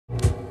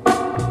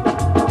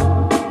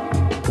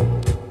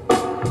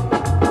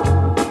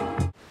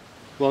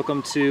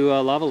welcome to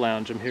Lava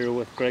Lounge. I'm here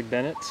with Greg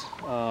Bennett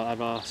out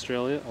of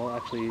Australia. Well,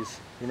 actually, he's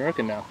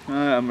American now.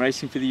 I'm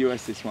racing for the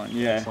US this one,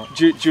 yeah.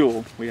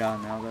 Dual we are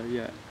now, though,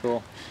 yeah.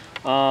 Cool.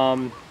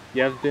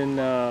 Yeah, I've been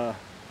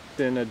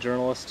a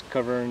journalist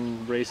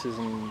covering races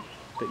and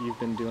that you've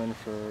been doing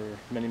for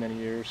many, many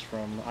years,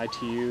 from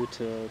ITU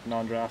to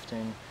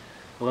non-drafting,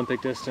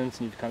 Olympic distance,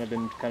 and you've kind of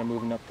been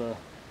moving up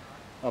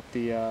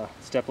the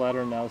step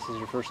ladder, and now this is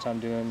your first time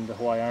doing the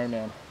Hawaii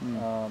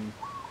Ironman.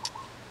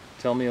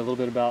 Tell me a little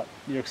bit about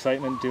your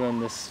excitement doing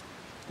this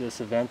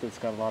event that's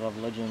got a lot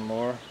of legend and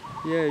lore.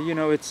 Yeah, you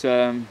know, it's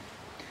for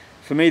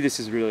me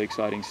this is really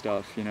exciting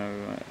stuff. You know,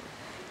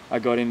 I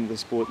got into the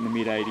sport in the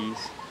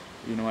mid-'80s.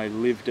 You know, I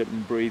lived it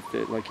and breathed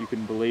it like you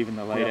couldn't believe in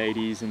the late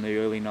 80s and the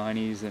early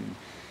 90s, and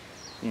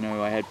you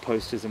know, I had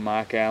posters of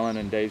Mark Allen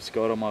and Dave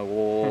Scott on my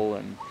wall,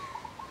 and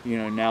you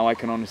know, now I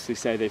can honestly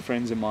say they're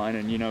friends of mine,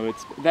 and you know,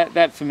 it's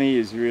that for me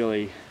is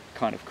really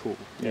kind of cool.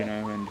 You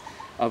know, and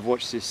I've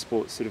watched this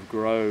sport sort of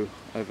grow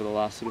over the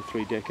last sort of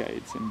 3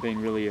 decades and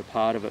been really a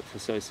part of it for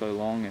so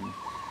long. And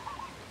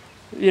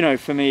you know,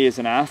 for me as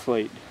an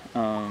athlete,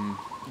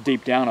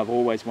 deep down I've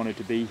always wanted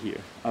to be here.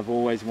 I've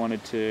always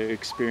wanted to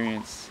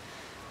experience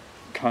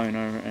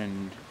Kona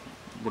and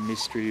the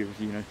mystery of,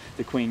 you know,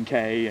 the Queen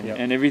K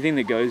and everything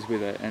that goes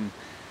with it. And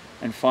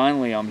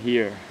finally I'm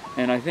here.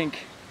 And I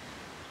think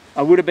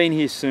I would have been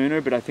here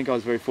sooner, but I think I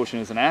was very fortunate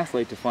as an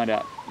athlete to find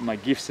out my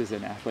gifts as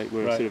an athlete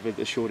were sort of at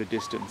the shorter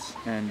distance.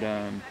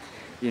 And,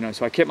 you know,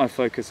 so I kept my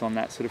focus on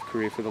that sort of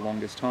career for the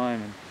longest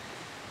time. And,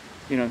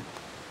 you know,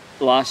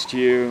 last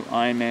year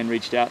Ironman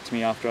reached out to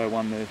me after I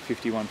won the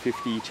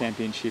 5150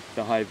 championship,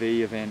 the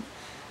Hy-Vee event,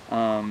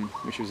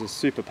 which was a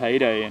super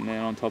payday. And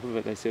then on top of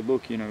it, they said,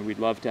 look, you know, we'd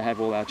love to have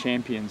all our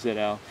champions at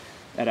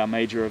our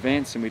major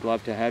events, and we'd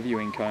love to have you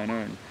in Kona.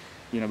 And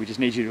you know, we just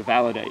need you to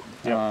validate.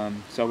 So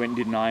I went and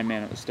did an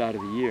Ironman at the start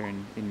of the year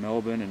in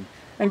Melbourne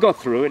and got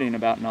through it in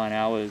about 9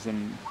 hours.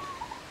 And,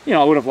 you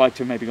know, I would have liked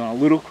to have maybe gone a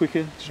little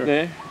quicker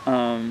there.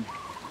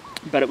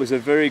 But it was a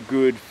very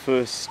good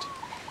first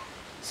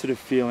sort of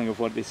feeling of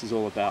what this is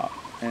all about.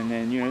 And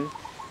then, you know,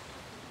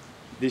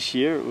 this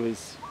year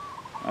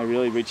I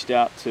really reached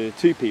out to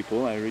 2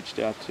 people. I reached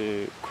out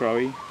to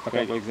Greg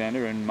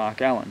Alexander and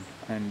Mark Allen.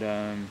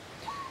 And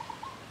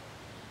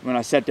when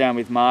I sat down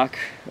with Mark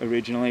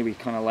originally, we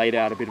kind of laid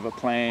out a bit of a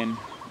plan,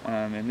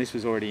 and this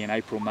was already in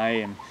April,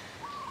 May, and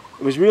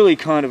it was really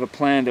kind of a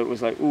plan that was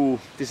like, ooh,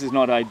 this is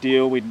not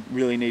ideal, we'd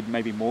really need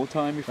maybe more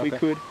time if we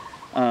could,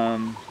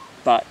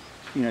 but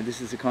you know,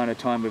 this is the kind of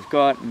time we've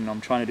got, and I'm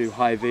trying to do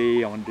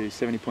Hy-Vee, I want to do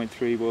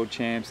 70.3 World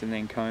Champs and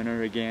then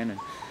Kona again,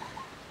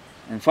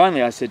 and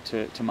finally I said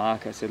to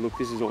Mark, I said, look,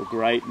 this is all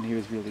great, and he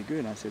was really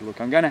good. I said,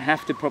 look, I'm going to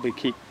have to probably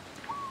keep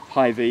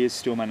Hy-Vee as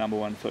still my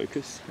 #1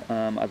 focus.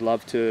 I'd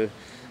love to,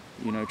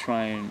 you know,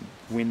 try and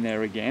win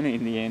there again.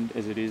 In the end,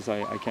 as it is,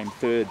 I came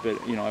 3rd,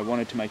 but you know, I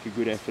wanted to make a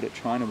good effort at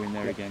trying to win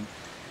there again.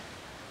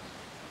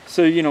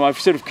 So, you know, I've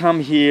sort of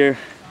come here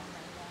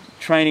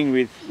training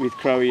with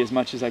Crowie as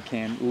much as I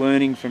can,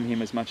 learning from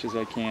him as much as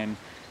I can,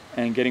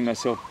 and getting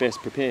myself best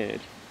prepared,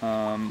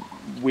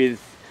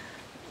 with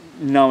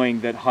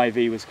knowing that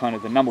Hy-Vee was kind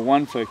of the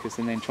 #1 focus,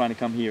 and then trying to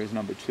come here as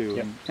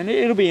 #2. And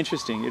it'll be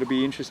interesting. It'll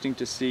be interesting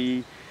to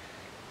see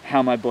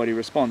how my body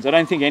responds. I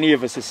don't think any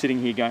of us are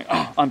sitting here going,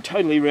 oh, I'm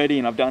totally ready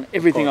and I've done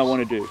everything I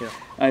want to do.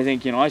 I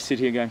think, you know, I sit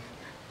here going,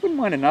 wouldn't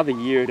mind another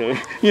year to,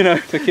 you know,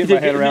 to get my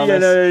head around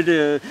this.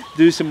 To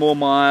do some more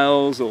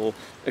miles, or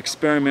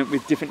experiment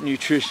with different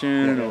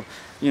nutrition, or,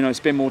 you know,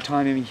 spend more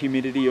time in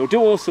humidity, or do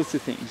all sorts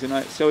of things.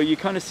 And so you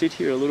kind of sit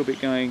here a little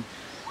bit going,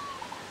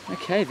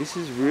 okay, this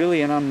is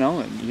really an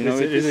unknown. You know,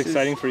 it is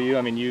exciting for you.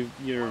 I mean,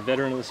 you're a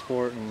veteran of the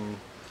sport, and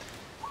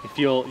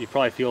you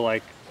probably feel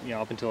like, you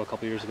know, up until a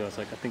couple years ago, it's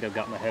like, I think I've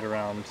got my head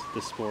around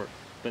this sport.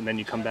 But then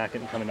you come back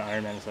and come into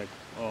Ironman, it's like,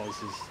 oh,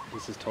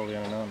 this is totally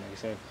unknown, like you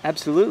said.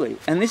 Absolutely.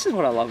 And this is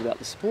what I love about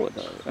the sport,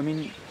 though. I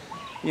mean,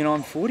 you know,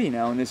 I'm 40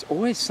 now, and there's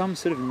always some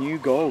sort of new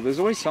goal. There's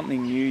always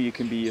something new you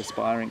can be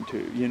aspiring to.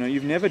 You know,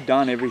 you've never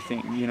done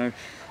everything. You know,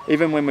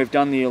 even when we've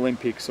done the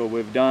Olympics, or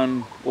we've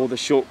done all the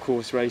short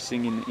course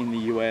racing in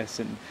the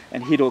US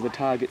and hit all the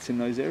targets in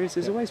those areas,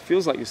 there's always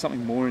feels like there's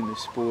something more in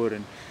this sport.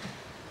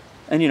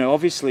 And you know,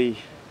 obviously,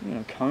 you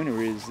know, Kona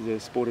is the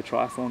sport of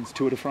triathlons,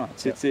 Tour de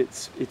France. It's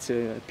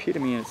a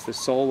epitome, and it's the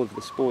soul of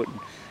the sport. And,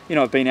 you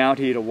know, I've been out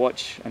here to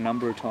watch a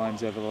number of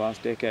times over the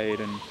last decade,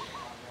 and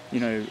you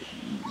know,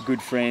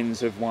 good friends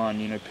have won.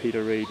 You know,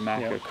 Peter Reed,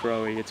 Macca,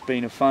 Crowie. It's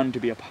been fun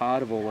to be a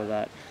part of all of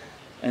that,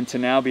 and to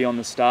now be on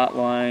the start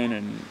line.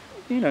 And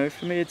you know,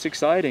 for me, it's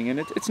exciting, and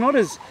it's not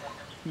as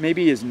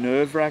maybe as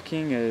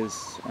nerve-wracking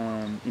as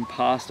in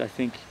past. I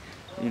think,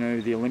 you know,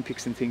 the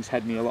Olympics and things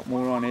had me a lot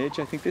more on edge.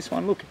 I think this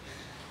one, look,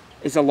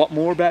 it's a lot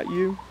more about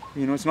you.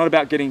 You know, it's not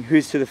about getting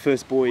who's to the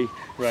first buoy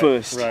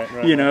first.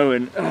 You know,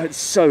 and it's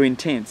so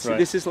intense.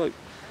 This is like,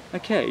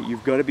 okay,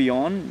 you've got to be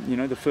on. You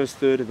know, the first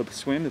third of the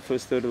swim, the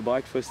first third of the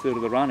bike, first third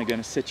of the run are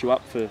going to set you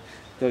up for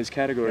those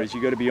categories.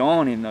 You've got to be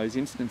on in those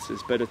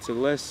instances, but it's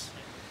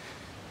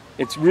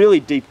really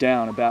deep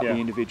down about the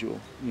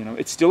individual. You know,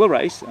 it's still a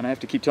race, and I have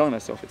to keep telling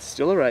myself it's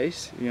still a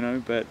race. You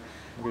know, but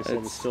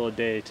It's still a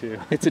day too.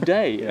 It's a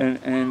day, Yeah.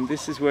 and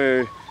this is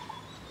where,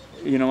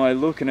 you know, I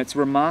look and it's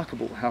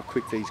remarkable how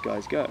quick these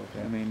guys go.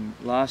 Yeah. I mean,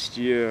 last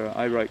year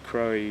I wrote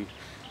Crowe, you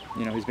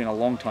know, who's been a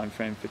long-time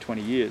friend for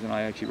 20 years, and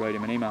I actually wrote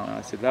him an email and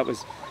I said that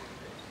was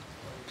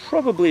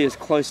probably as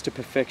close to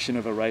perfection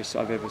of a race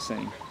I've ever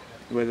seen,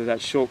 whether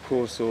that's short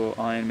course or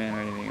Ironman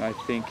or anything. I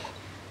think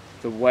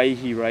the way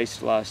he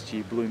raced last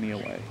year blew me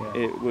away.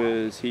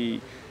 Yeah.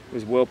 He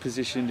was well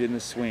positioned in the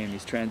swim,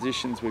 his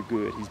transitions were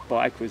good, his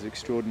bike was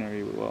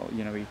extraordinary. Well,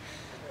 you know, and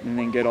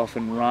then get off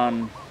and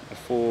run a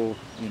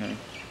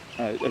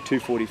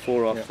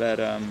 244 off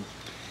that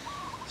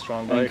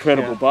strong bike,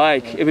 incredible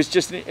bike. Yeah. It was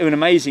just an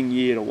amazing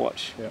year to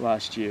watch Yeah.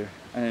 last year,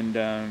 and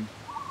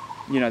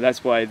you know,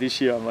 that's why this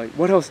year I'm like,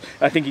 what else?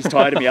 I think he's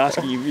tired of me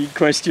asking me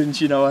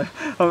questions. You know,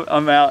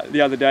 I'm out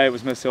the other day. It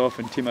was myself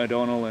and Tim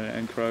O'Donnell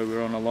and Crowe. We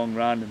were on a long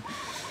run, and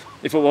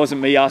if it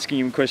wasn't me asking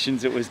him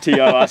questions, it was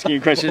T.O. asking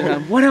him questions.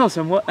 And what else?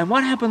 And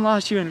what happened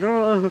last year?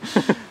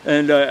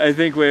 And I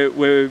think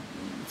we're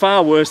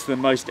far worse than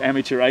most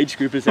amateur age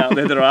groupers out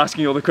there that are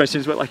asking all the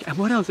questions. But like, and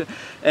what else?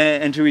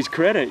 And to his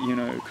credit, you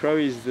know, Crowe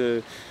is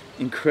the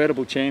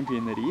incredible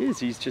champion that he is.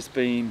 He's just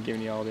been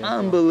giving you all the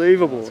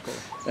unbelievable. Cool.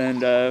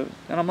 And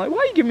I'm like, why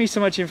are you giving me so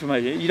much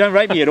information? You don't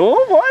rate me at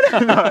all?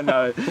 What?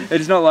 No,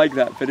 it's not like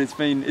that. But it's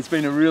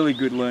been a really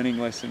good learning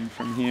lesson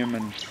from him.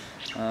 And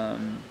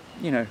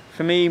you know,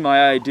 for me,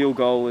 my ideal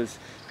goal is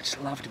I just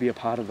love to be a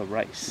part of the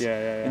race.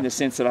 Yeah. In the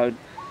sense that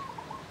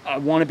I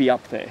want to be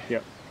up there.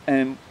 Yep.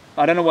 And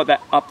I don't know what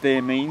that up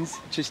there means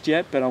just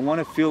yet, but I want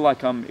to feel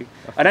like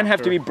I don't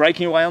have to be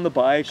breaking away on the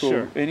bike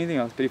or anything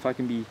else, but if I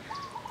can be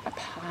a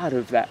part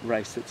of that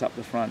race that's up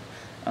the front,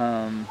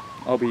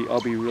 I'll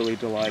be really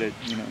delighted.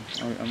 You know,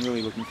 I'm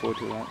really looking forward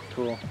to that.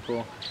 Cool.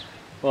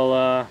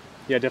 Well,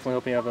 yeah, definitely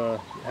hope you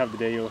have the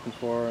day you're looking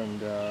for,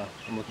 and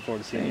I'm looking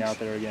forward to seeing you out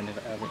there again.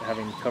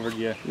 Having covered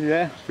you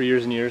for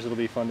years and years, it'll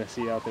be fun to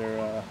see you out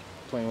there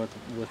playing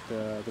with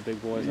the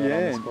big boys out on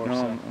this course.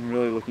 I'm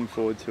really looking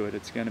forward to it.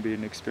 It's going to be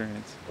an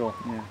experience. Cool.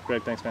 Yeah.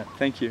 Greg, thanks, man.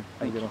 Thank you.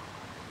 Have a good one.